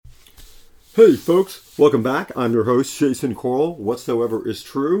Hey folks, welcome back. I'm your host, Jason Coral. Whatsoever is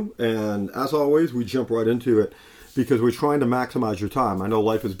true. And as always, we jump right into it because we're trying to maximize your time. I know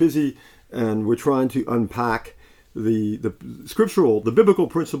life is busy and we're trying to unpack the scriptural, the biblical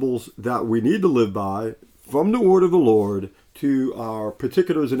principles that we need to live by from the word of the Lord to our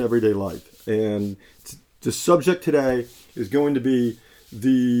particulars in everyday life. And the subject today is going to be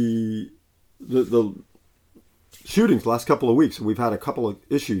the shootings last couple of weeks. We've had a couple of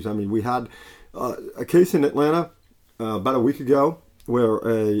issues. I mean, we had a case in Atlanta about a week ago where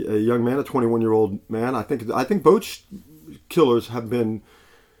a young man, a 21-year-old man, I think both killers have been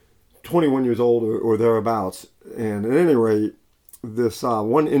 21 years old or thereabouts. And at any rate, this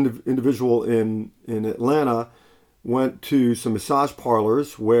one individual in Atlanta went to some massage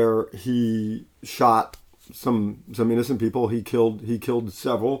parlors where he shot some innocent people. He killed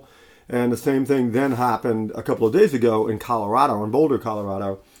several. And the same thing then happened a couple of days ago in Colorado, in Boulder,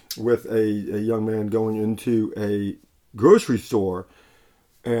 Colorado, with a young man going into a grocery store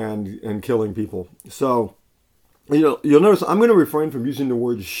and killing people. So, you'll notice I'm going to refrain from using the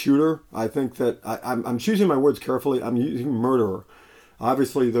word shooter. I think that I'm choosing my words carefully. I'm using murderer.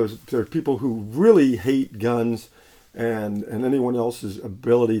 Obviously, there's people who really hate guns and anyone else's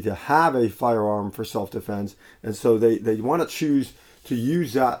ability to have a firearm for self-defense. And so they want to choose to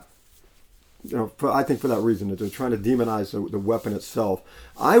use that, I think for that reason, that they're trying to demonize the weapon itself.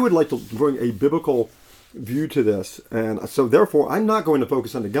 I would like to bring a biblical view to this, and so therefore I'm not going to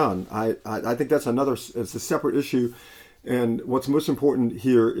focus on the gun. I think that's it's a separate issue, and what's most important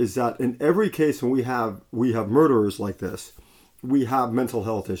here is that in every case when we have murderers like this, we have mental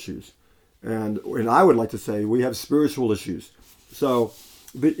health issues, and I would like to say we have spiritual issues. So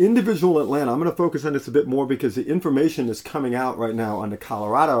the individual in Atlanta, I'm going to focus on this a bit more because the information is coming out right now on the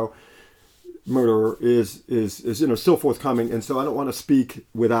Colorado murderer is still forthcoming, and so I don't want to speak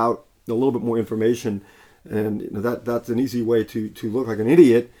without a little bit more information, and that's an easy way to look like an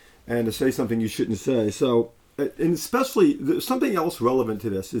idiot and to say something you shouldn't say. So, and especially something else relevant to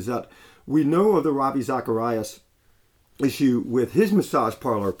this is that we know of the Ravi Zacharias issue with his massage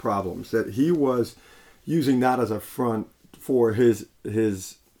parlor problems, that he was using that as a front for his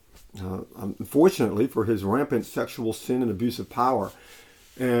unfortunately for his rampant sexual sin and abuse of power.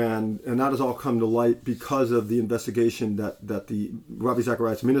 And that has all come to light because of the investigation that the Ravi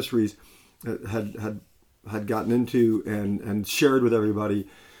Zacharias Ministries had gotten into and shared with everybody.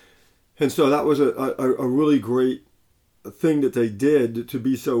 And so that was a really great thing that they did to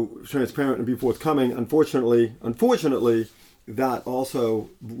be so transparent and be forthcoming. Unfortunately, that also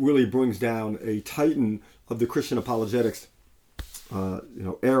really brings down a titan of the Christian apologetics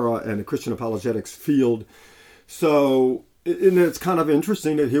era and the Christian apologetics field. So. And it's kind of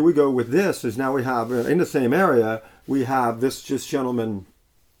interesting that here we go with this, is now we have, in the same area, we have this gentleman,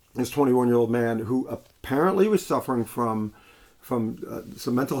 this 21-year-old man who apparently was suffering from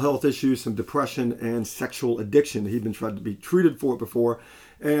some mental health issues, some depression, and sexual addiction. He'd been tried to be treated for it before.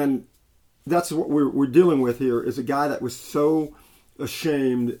 And that's what we're dealing with here, is a guy that was so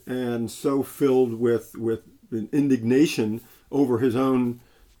ashamed and so filled with indignation over his own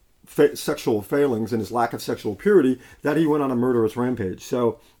sexual failings and his lack of sexual purity that he went on a murderous rampage.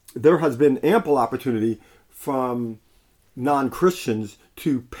 So there has been ample opportunity from non-Christians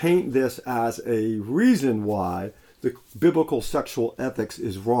to paint this as a reason why the biblical sexual ethics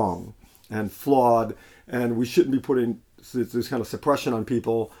is wrong and flawed, and we shouldn't be putting this kind of suppression on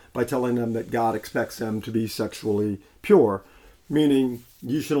people by telling them that God expects them to be sexually pure, meaning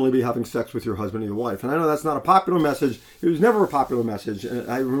you should only be having sex with your husband or your wife. And I know that's not a popular message. It was never a popular message. And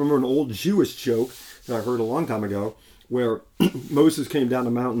I remember an old Jewish joke that I heard a long time ago where Moses came down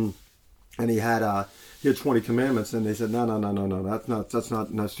the mountain and he had 20 commandments, and they said, no,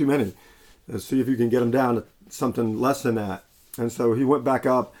 that's too many. Let's see if you can get them down to something less than that. And so he went back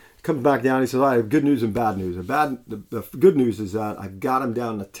up, comes back down. He says, I have good news and bad news. The good news is that I got him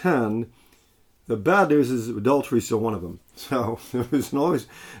down to 10. The bad news is adultery is still one of them. So it was always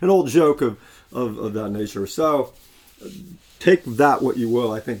an old joke of that nature. So take that what you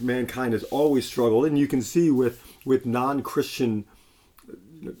will. I think mankind has always struggled, and you can see with non-Christian,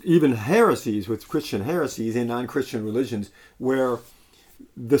 even heresies, with Christian heresies and non-Christian religions, where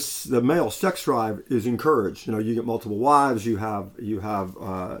the male sex drive is encouraged. You get multiple wives, you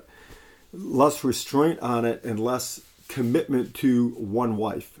have less restraint on it and less commitment to one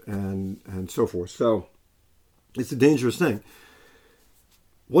wife and so forth. So it's a dangerous thing.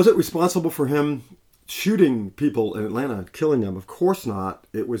 Was it responsible for him shooting people in Atlanta and killing them? Of course not.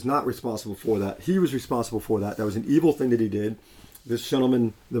 It was not responsible for that. He was responsible for that. That was an evil thing that he did. This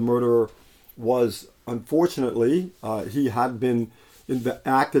gentleman, the murderer, was unfortunately, he had been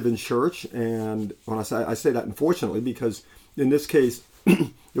active in church. And when I say that unfortunately, because in this case,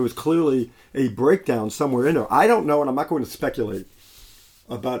 there was clearly a breakdown somewhere in there. I don't know, and I'm not going to speculate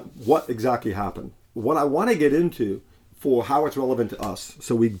about what exactly happened. What I want to get into for how it's relevant to us,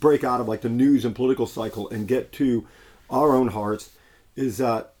 so we break out of like the news and political cycle and get to our own hearts, is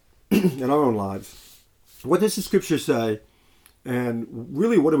that in our own lives, what does the scripture say, and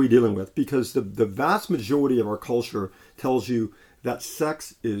really what are we dealing with? Because the vast majority of our culture tells you that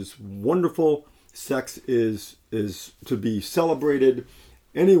sex is wonderful, sex is to be celebrated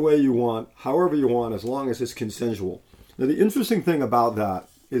any way you want, however you want, as long as it's consensual. Now, the interesting thing about that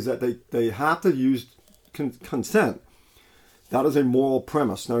is that they have to use consent. That is a moral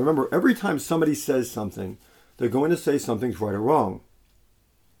premise. Now, remember, every time somebody says something, they're going to say something's right or wrong.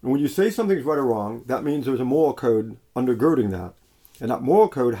 And when you say something's right or wrong, that means there's a moral code undergirding that. And that moral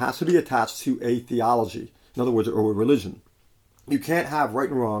code has to be attached to a theology. In other words, or a religion. You can't have right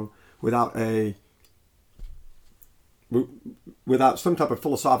and wrong without some type of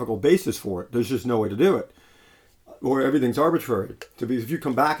philosophical basis for it. There's just no way to do it. Or everything's arbitrary. So because if you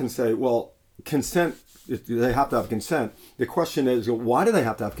come back and say, well, consent, they have to have consent. The question is, why do they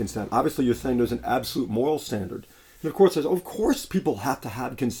have to have consent? Obviously, you're saying there's an absolute moral standard. And of course people have to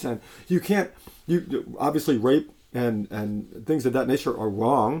have consent. Obviously rape and things of that nature are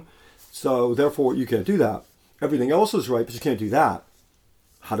wrong. So therefore you can't do that. Everything else is right, but you can't do that.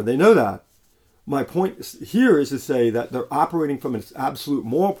 How do they know that? My point here is to say that they're operating from an absolute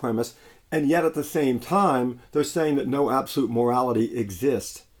moral premise, and yet at the same time, they're saying that no absolute morality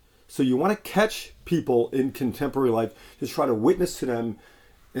exists. So you want to catch people in contemporary life, just try to witness to them,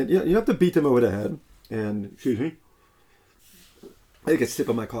 and you have to beat them over the head. And, excuse me, I take a sip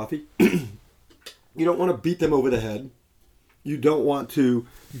of my coffee. You don't want to beat them over the head. You don't want to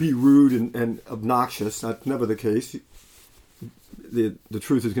be rude and obnoxious. That's never the case. The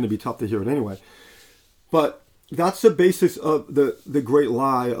truth is going to be tough to hear it anyway. But that's the basis of the great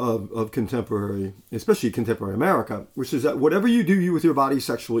lie of contemporary, especially contemporary America, which is that whatever you do with your body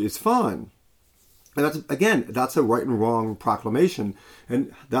sexually is fine. And that's a right and wrong proclamation.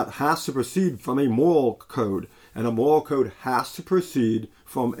 And that has to proceed from a moral code. And a moral code has to proceed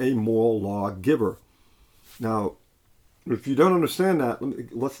from a moral lawgiver. Now, if you don't understand that,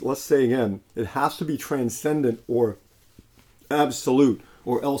 let's say again, it has to be transcendent or absolute,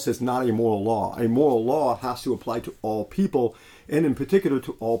 or else it's not a moral law. A moral law has to apply to all people, and in particular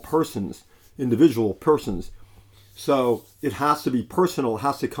to all persons, individual persons. So it has to be personal, it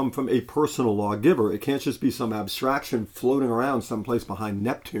has to come from a personal lawgiver. It can't just be some abstraction floating around someplace behind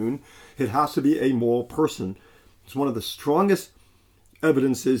Neptune. It has to be a moral person. It's one of the strongest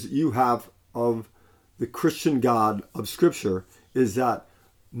evidences you have of the Christian God of Scripture is that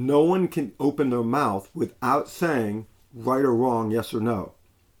no one can open their mouth without saying right or wrong, yes or no.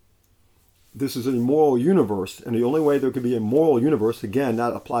 This is a moral universe, and the only way there could be a moral universe, again,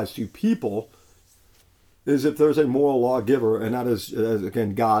 that applies to people, is if there's a moral lawgiver, and that is,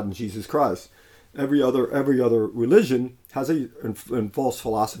 again, God and Jesus Christ. Every other religion has and false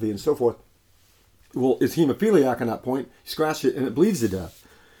philosophy and so forth. Well, it's hemophiliac on that point. You scratch it and it bleeds to death.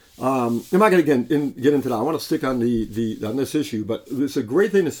 I'm not going to get into that. I want to stick on on this issue, but it's a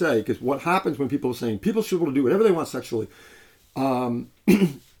great thing to say, because what happens when people are saying people should be able to do whatever they want sexually. And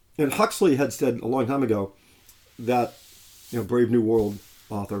Huxley had said a long time ago that, Brave New World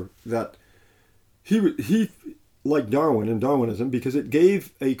author, that he liked Darwin and Darwinism because it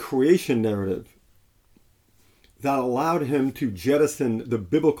gave a creation narrative that allowed him to jettison the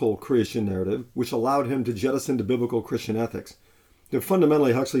biblical creation narrative, which allowed him to jettison the biblical Christian ethics. They're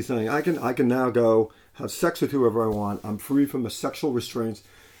fundamentally Huxley saying, I can now go have sex with whoever I want. I'm free from the sexual restraints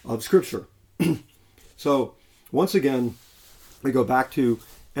of Scripture. So, once again, we go back to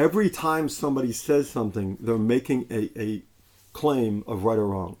every time somebody says something, they're making a claim of right or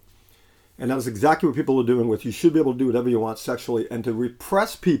wrong. And that is exactly what people are doing with you should be able to do whatever you want sexually. And to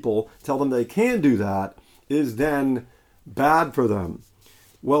repress people, tell them they can do that, is then bad for them.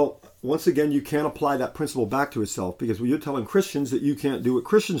 Well, once again, you can't apply that principle back to itself, because when you're telling Christians that you can't do what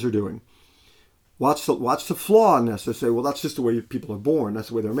Christians are doing, watch the flaw in this. They say, well, that's just the way people are born. That's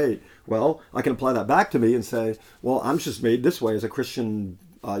the way they're made. Well, I can apply that back to me and say, well, I'm just made this way as a Christian.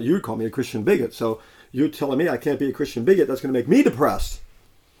 You would call me a Christian bigot. So you're telling me I can't be a Christian bigot. That's going to make me depressed.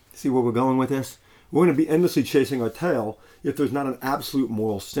 See where we're going with this? We're going to be endlessly chasing our tail if there's not an absolute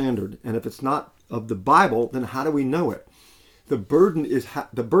moral standard. And if it's not of the Bible, then how do we know it? The burden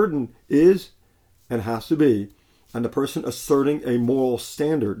is and has to be on the person asserting a moral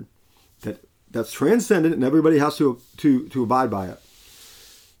standard that's transcendent, and everybody has to abide by it.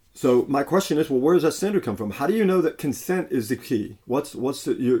 So my question is, well, where does that standard come from? How do you know that consent is the key?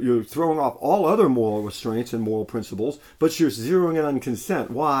 You're throwing off all other moral restraints and moral principles, but you're zeroing in on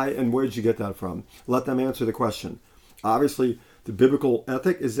consent. Why and where did you get that from? Let them answer the question. Obviously, the biblical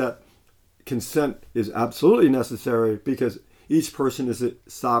ethic is that consent is absolutely necessary because each person is a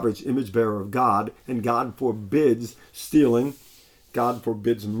sovereign image bearer of God, and God forbids stealing, God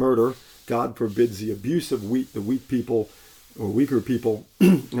forbids murder, God forbids the abuse of the weak people or weaker people,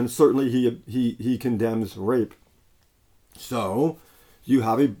 and certainly he condemns rape. So you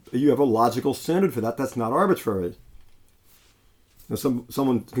have a logical standard for that. That's not arbitrary. Now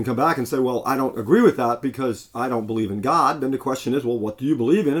someone can come back and say, well, I don't agree with that because I don't believe in God. Then the question is, well, what do you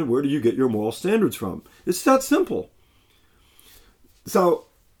believe in and where do you get your moral standards from? It's that simple. So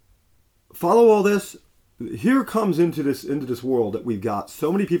follow all this. Here comes into this world that we've got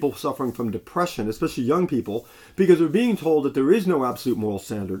so many people suffering from depression, especially young people, because they're being told that there is no absolute moral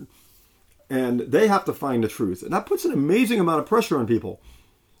standard and they have to find the truth. And that puts an amazing amount of pressure on people.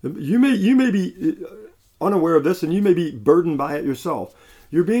 You may be unaware of this and you may be burdened by it yourself.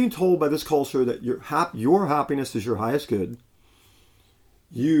 You're being told by this culture that your happiness is your highest good.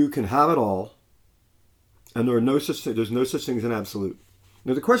 You can have it all. And there's no such thing as an absolute.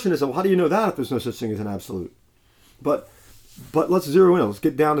 Now the question is, well, how do you know that if there's no such thing as an absolute? But let's zero in. Let's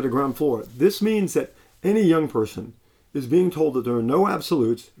get down to the ground floor. This means that any young person is being told that there are no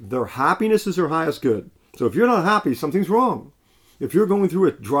absolutes. Their happiness is their highest good. So if you're not happy, something's wrong. If you're going through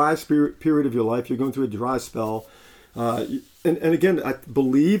a dry period of your life, you're going through a dry spell. And again, I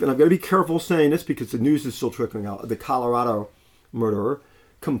believe, and I've got to be careful saying this because the news is still trickling out, the Colorado murderer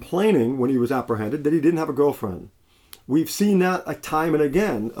complaining when he was apprehended that he didn't have a girlfriend. We've seen that time and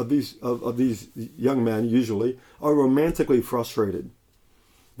again of these young men usually are romantically frustrated.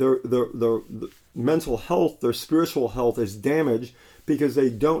 Their mental health, their spiritual health is damaged because they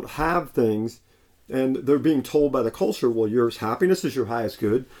don't have things, and they're being told by the culture, well, your happiness is your highest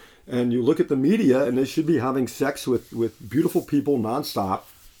good, and you look at the media and they should be having sex with beautiful people nonstop,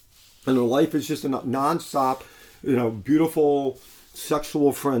 and their life is just a nonstop, beautiful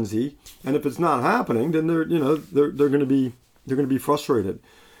sexual frenzy, and if it's not happening, then they're going to be frustrated.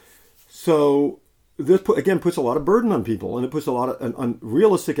 So this puts a lot of burden on people, and it puts a lot of an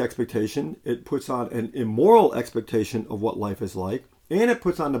unrealistic expectation. It puts on an immoral expectation of what life is like, and it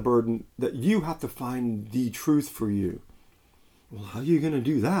puts on the burden that you have to find the truth for you. Well, how are you going to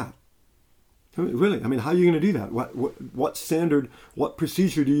do that? Really? How are you going to do that? What standard, what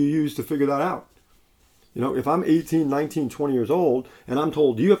procedure do you use to figure that out? If I'm 18, 19, 20 years old and I'm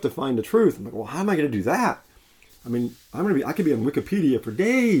told you have to find the truth, I'm like, well, how am I going to do that? I could be on Wikipedia for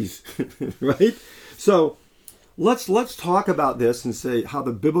days, right? So let's talk about this and say how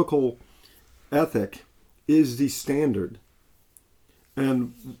the biblical ethic is the standard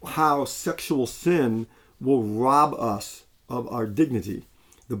and how sexual sin will rob us of our dignity.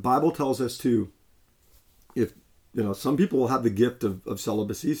 The Bible tells us some people will have the gift of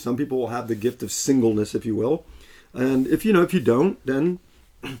celibacy. Some people will have the gift of singleness, if you will. And if you don't, then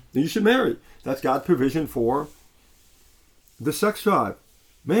you should marry. That's God's provision for the sex drive,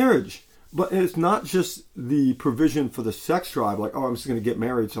 marriage. But it's not just the provision for the sex drive, like, oh, I'm just going to get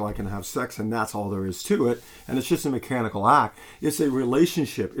married so I can have sex, and that's all there is to it. And it's just a mechanical act. It's a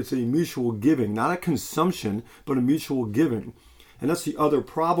relationship. It's a mutual giving, not a consumption, but a mutual giving. And that's the other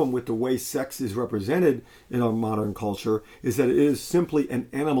problem with the way sex is represented in our modern culture, is that it is simply an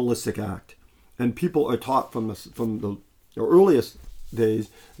animalistic act. And people are taught from the earliest days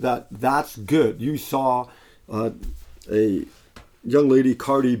that that's good. You saw a young lady,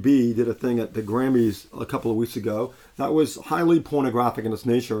 Cardi B, did a thing at the Grammys a couple of weeks ago that was highly pornographic in its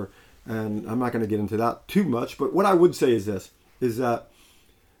nature. And I'm not going to get into that too much. But what I would say is this, is that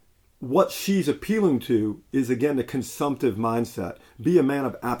what she's appealing to is, again, the consumptive mindset. Be a man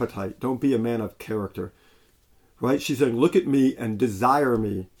of appetite. Don't be a man of character. Right? She's saying, look at me and desire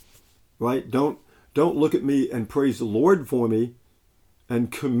me. Right? Don't look at me and praise the Lord for me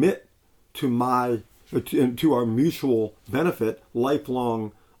and commit to our mutual benefit,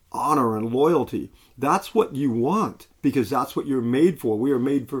 lifelong honor and loyalty. That's what you want, because that's what you're made for. We are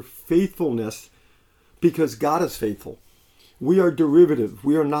made for faithfulness because God is faithful. We are derivative.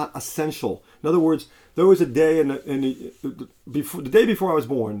 We are not essential. In other words, there was a day the day before I was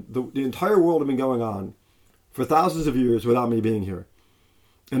born, the entire world had been going on for thousands of years without me being here.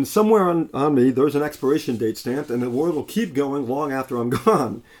 And somewhere on me, there's an expiration date stamped, and the world will keep going long after I'm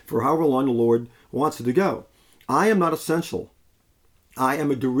gone, for however long the Lord wants it to go. I am not essential. I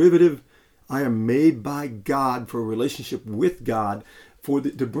am a derivative. I am made by God for a relationship with God,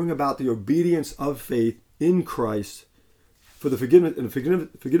 to bring about the obedience of faith in Christ for the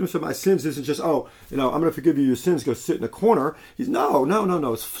forgiveness of my sins isn't just, I'm going to forgive you your sins, go sit in a corner.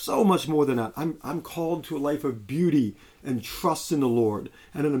 No. It's so much more than that. I'm called to a life of beauty and trust in the Lord,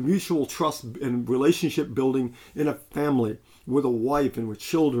 and in a mutual trust and relationship building in a family with a wife and with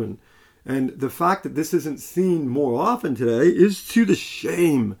children. And the fact that this isn't seen more often today is to the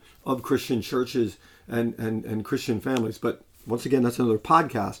shame of Christian churches and Christian families. But once again, that's another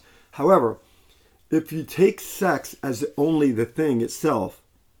podcast. However, if you take sex as only the thing itself,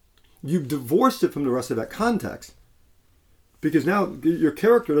 you've divorced it from the rest of that context. Because now your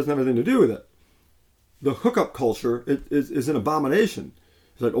character doesn't have anything to do with it. The hookup culture is an abomination.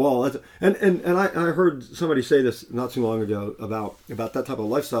 It's like, well, and I heard somebody say this not too long ago about that type of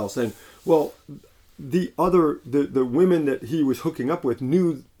lifestyle, saying, well, the women that he was hooking up with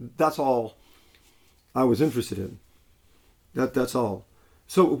knew that's all I was interested in. That's all.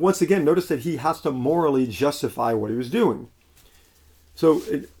 So once again, notice that he has to morally justify what he was doing. So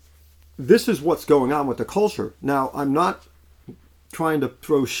this is what's going on with the culture. Now, I'm not trying to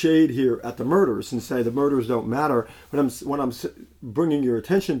throw shade here at the murders and say the murders don't matter. What I'm bringing your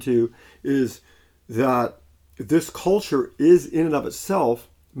attention to is that this culture is in and of itself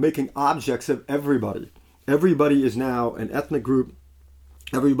making objects of everybody. Everybody is now an ethnic group.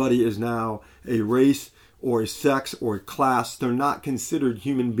 Everybody is now a race or a sex or a class. They're not considered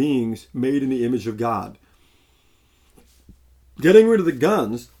human beings made in the image of God. Getting rid of the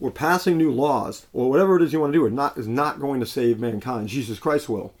guns or passing new laws or whatever it is you want to do is not going to save mankind. Jesus Christ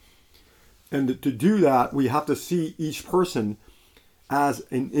will. And to do that, we have to see each person as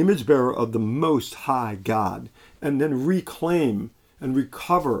an image bearer of the Most High God, and then reclaim and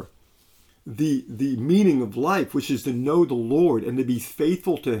recover the meaning of life, which is to know the Lord and to be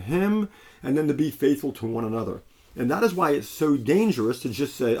faithful to Him, and then to be faithful to one another. And that is why it's so dangerous to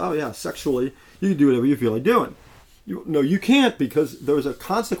just say, oh yeah, sexually, you can do whatever you feel like doing. No, you can't, because there's a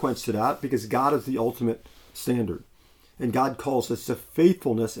consequence to that, because God is the ultimate standard. And God calls us to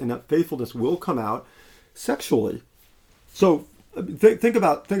faithfulness, and that faithfulness will come out sexually. So think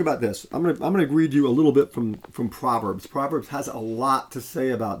about this. I'm gonna read you a little bit from Proverbs. Proverbs has a lot to say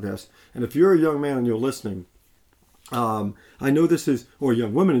about this. And if you're a young man and you're listening, I know this is, or a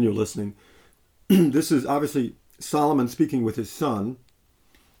young woman and you're listening, this is obviously Solomon speaking with his son.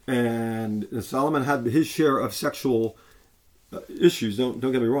 And Solomon had his share of sexual issues, don't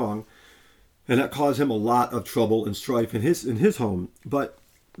get me wrong. And that caused him a lot of trouble and strife in his home. But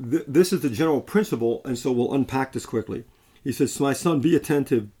this is the general principle, and so we'll unpack this quickly. He says, my son, be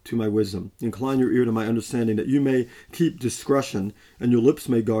attentive to my wisdom. Incline your ear to my understanding, that you may keep discretion, and your lips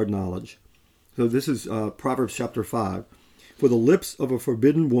may guard knowledge. So this is Proverbs chapter 5. For the lips of a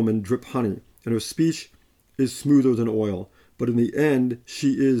forbidden woman drip honey, and her speech is smoother than oil. But in the end,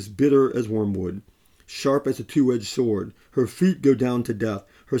 she is bitter as wormwood, sharp as a two-edged sword. Her feet go down to death.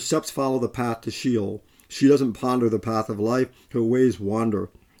 Her steps follow the path to Sheol. She doesn't ponder the path of life. Her ways wander,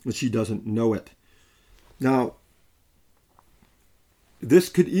 and she doesn't know it. Now, this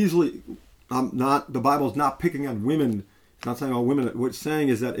could easily, the Bible's not picking on women. It's not saying all women. What it's saying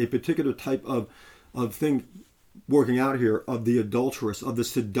is that a particular type of thing working out here, of the adulteress, of the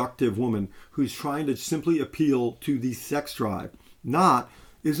seductive woman who's trying to simply appeal to the sex drive. Not,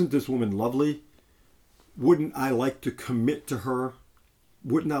 isn't this woman lovely? Wouldn't I like to commit to her?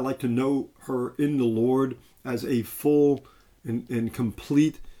 Wouldn't I like to know her in the Lord as a full and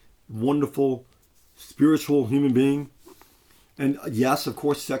complete, wonderful, spiritual human being? And yes, of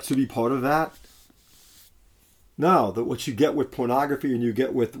course, sex would be part of that. No, that what you get with pornography and you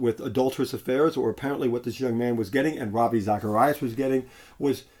get with adulterous affairs, or apparently what this young man was getting and Ravi Zacharias was getting,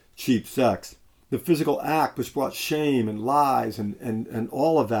 was cheap sex. The physical act which brought shame and lies and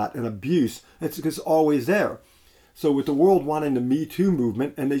all of that and abuse, it's always there. So with the world wanting the Me Too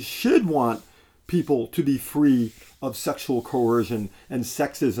movement, and they should want people to be free of sexual coercion and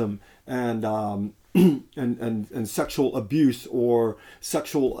sexism and and sexual abuse or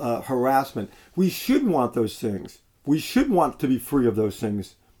sexual harassment. We should want those things. We should want to be free of those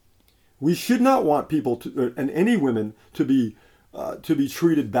things. We should not want people to, and any women to be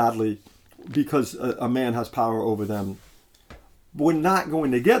treated badly because a man has power over them. We're not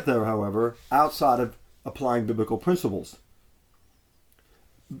going to get there, however, outside of applying biblical principles.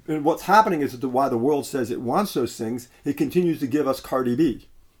 And what's happening is that why the world says it wants those things, it continues to give us Cardi B.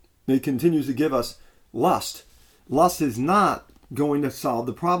 It continues to give us lust. Lust is not going to solve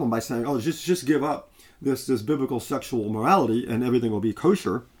the problem by saying, oh, just give up this biblical sexual morality and everything will be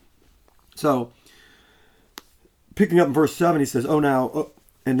kosher. So, picking up in verse 7, he says, now,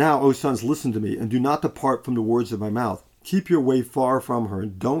 O sons, listen to me, and do not depart from the words of my mouth. Keep your way far from her,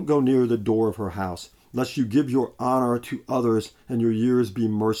 and don't go near the door of her house. lest you give your honor to others and your years be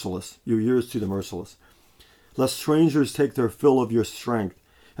merciless, your years to the merciless. Lest strangers take their fill of your strength,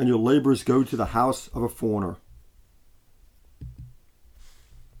 and your labors go to the house of a foreigner.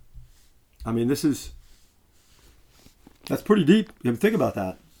 I mean, that's pretty deep. You have to think about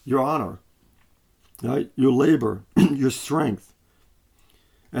that. Your honor, right? Your labor, your strength.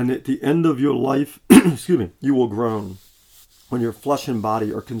 And at the end of your life, excuse me, you will groan when your flesh and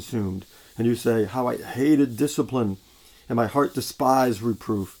body are consumed. And you say, how I hated discipline, and my heart despised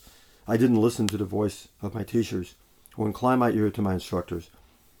reproof. I didn't listen to the voice of my teachers, or incline my ear to my instructors.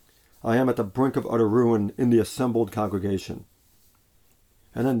 I am at the brink of utter ruin in the assembled congregation.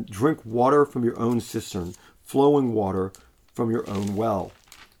 And then drink water from your own cistern, flowing water from your own well.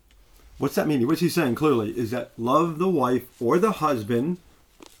 What's that mean? What's he saying clearly is that love the wife or the husband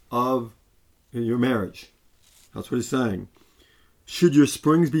of your marriage. That's what he's saying. Should your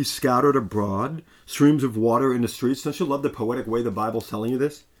springs be scattered abroad, streams of water in the streets? Don't you love the poetic way the Bible's telling you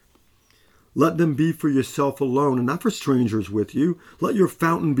this? Let them be for yourself alone, and not for strangers with you. Let your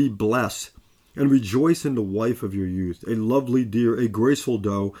fountain be blessed, and rejoice in the wife of your youth, a lovely deer, a graceful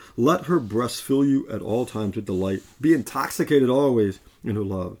doe. Let her breasts fill you at all times with delight. Be intoxicated always in her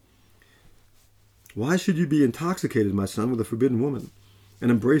love. Why should you be intoxicated, my son, with a forbidden woman,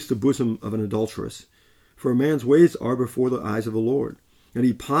 and embrace the bosom of an adulteress? For a man's ways are before the eyes of the Lord, and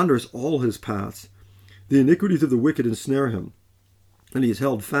he ponders all his paths. The iniquities of the wicked ensnare him, and he is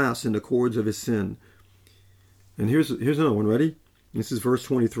held fast in the cords of his sin. And here's another one. Ready? This is verse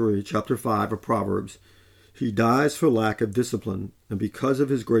 23, chapter 5 of Proverbs. He dies for lack of discipline, and because of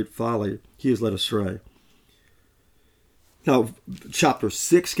his great folly, he is led astray. Now, chapter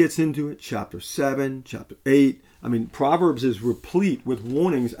 6 gets into it, chapter 7, chapter 8. I mean, Proverbs is replete with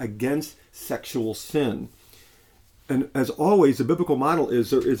warnings against sexual sin. And as always, the biblical model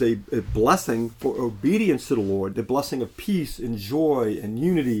is there is a blessing for obedience to the Lord, the blessing of peace and joy and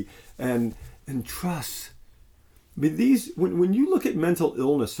unity and trust. I mean, when you look at mental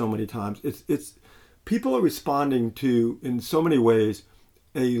illness so many times, it's people are responding to, in so many ways,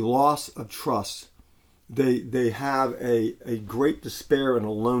 a loss of trust. They have a great despair and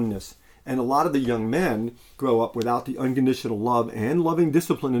aloneness. And a lot of the young men grow up without the unconditional love and loving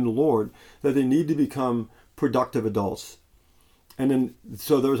discipline in the Lord that they need to become productive adults. And then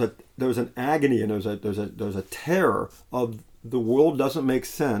so there's an agony and there's a terror of the world doesn't make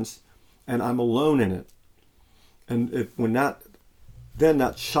sense and I'm alone in it. And then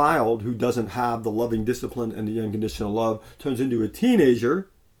that child who doesn't have the loving discipline and the unconditional love turns into a teenager,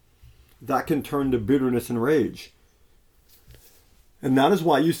 that can turn to bitterness and rage. And that is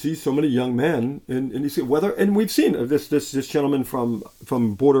why you see so many young men, and you see and we've seen this gentleman from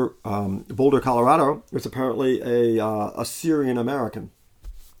Boulder, Colorado, is apparently a Syrian American,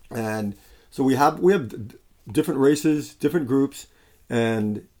 and so we have different races, different groups,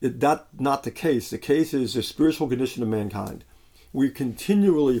 and that's not the case. The case is the spiritual condition of mankind. We're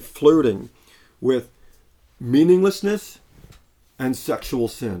continually flirting with meaninglessness and sexual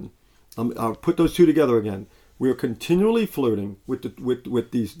sin. I'll put those two together again. We are continually flirting with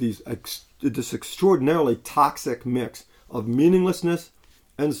this extraordinarily toxic mix of meaninglessness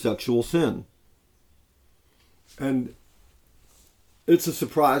and sexual sin. And it's a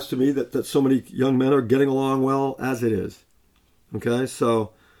surprise to me that so many young men are getting along well as it is. Okay,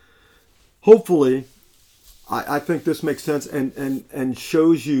 so hopefully I think this makes sense and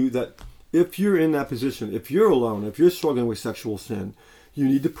shows you that if you're in that position, if you're alone, if you're struggling with sexual sin, you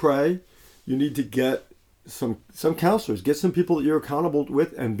need to pray, you need to get some counselors, get some people that you're accountable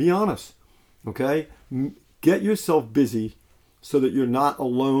with, and be honest. Okay, get yourself busy so that you're not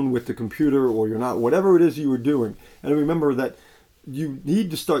alone with the computer or you're not whatever it is you were doing. And remember that you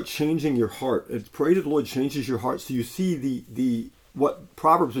need to start changing your heart. And pray that the Lord changes your heart so you see the what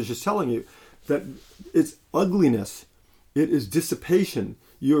Proverbs is just telling you, that it's ugliness, it is dissipation.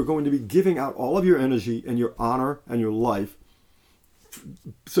 You're going to be giving out all of your energy and your honor and your life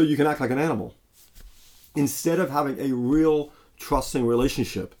so you can act like an animal, instead of having a real trusting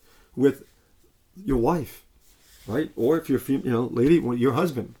relationship with your wife, right? Or if you're lady, your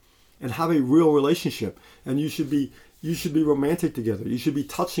husband, and have a real relationship. And you should be romantic together. You should be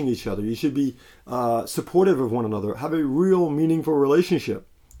touching each other. You should be supportive of one another. Have a real meaningful relationship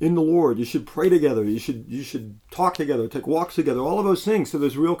in the Lord. You should pray together. You should talk together, take walks together, all of those things. So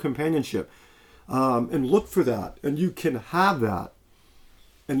there's real companionship. And look for that. And you can have that.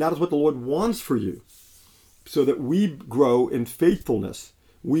 And that is what the Lord wants for you. So that we grow in faithfulness.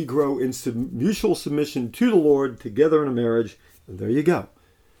 We grow in mutual submission to the Lord together in a marriage. And there you go.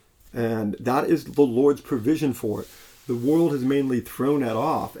 And that is the Lord's provision for it. the world has mainly thrown that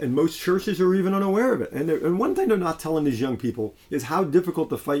off, and most churches are even unaware of it. And one thing they're not telling these young people is how difficult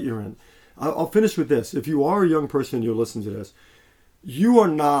the fight you're in. I'll finish with this. If you are a young person and you're listening to this, you are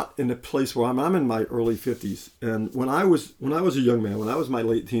not in a place where I'm in my early 50s. And when I was a young man, when I was my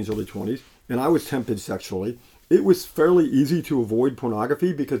late teens, early 20s, and I was tempted sexually, it was fairly easy to avoid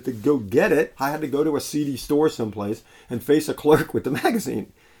pornography because to go get it, I had to go to a seedy store someplace and face a clerk with the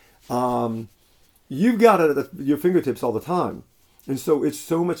magazine. You've got it at your fingertips all the time. And so it's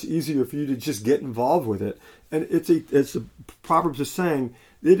so much easier for you to just get involved with it. And it's a Proverbs is saying,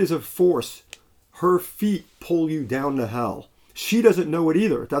 it is a force. Her feet pull you down to hell. She doesn't know it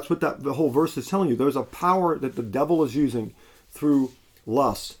either. That's what the whole verse is telling you. There's a power that the devil is using through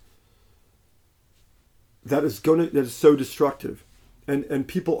lust that is so destructive. And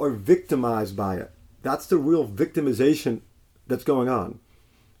people are victimized by it. That's the real victimization that's going on.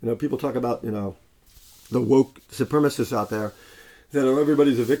 People talk about, the woke supremacists out there that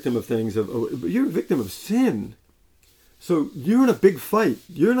everybody's a victim of things. But you're a victim of sin. So you're in a big fight.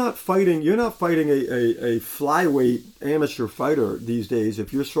 You're not fighting a flyweight amateur fighter these days.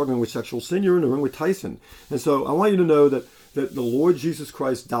 If you're struggling with sexual sin, you're in the ring with Tyson. And so I want you to know that the Lord Jesus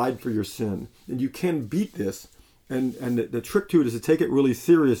Christ died for your sin. And you can beat this. And the trick to it is to take it really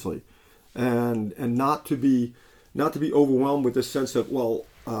seriously. And not to be overwhelmed with this sense of,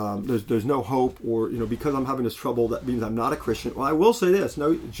 there's no hope, or because I'm having this trouble, that means I'm not a Christian. Well, I will say this.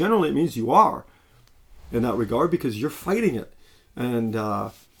 No, generally it means you are in that regard, because you're fighting it. And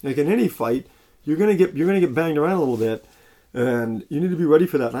like in any fight, you're gonna get banged around a little bit, and you need to be ready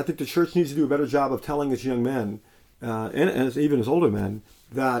for that. And I think the church needs to do a better job of telling its young men and even as older men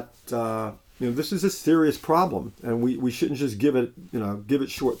that this is a serious problem, and we shouldn't just give it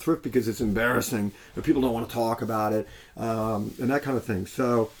short shrift because it's embarrassing or people don't want to talk about it, and that kind of thing.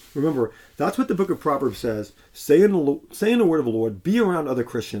 So remember, that's what the book of Proverbs says. Say in the word of the Lord. Be around other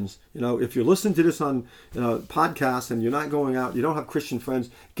Christians. If you're listening to this on podcasts and you're not going out, you don't have Christian friends,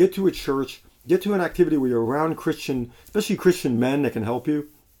 get to a church, get to an activity where you're around Christian, especially Christian men that can help you,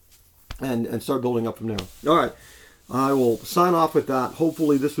 and start building up from there. All right. I will sign off with that.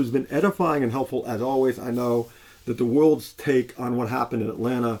 Hopefully this has been edifying and helpful as always. I know that the world's take on what happened in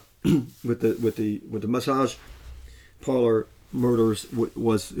Atlanta with the massage parlor murders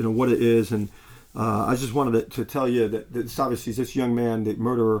was what it is, and I just wanted to tell you that it's obviously this young man, the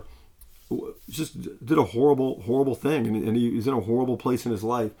murderer, just did a horrible thing, and he's in a horrible place in his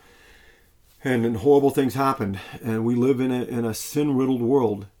life, and horrible things happened, and we live in a sin-riddled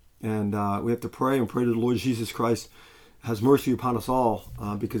world. And we have to pray to the Lord Jesus Christ has mercy upon us all,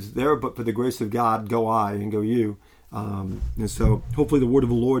 because there, but for the grace of God, go I and go you. And so hopefully the word of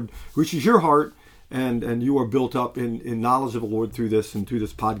the Lord reaches your heart, and you are built up in knowledge of the Lord through this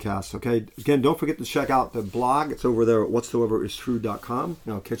podcast. Okay. Again, don't forget to check out the blog. It's over there at whatsoeveриstrue.com.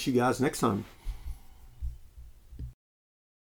 And I'll catch you guys next time.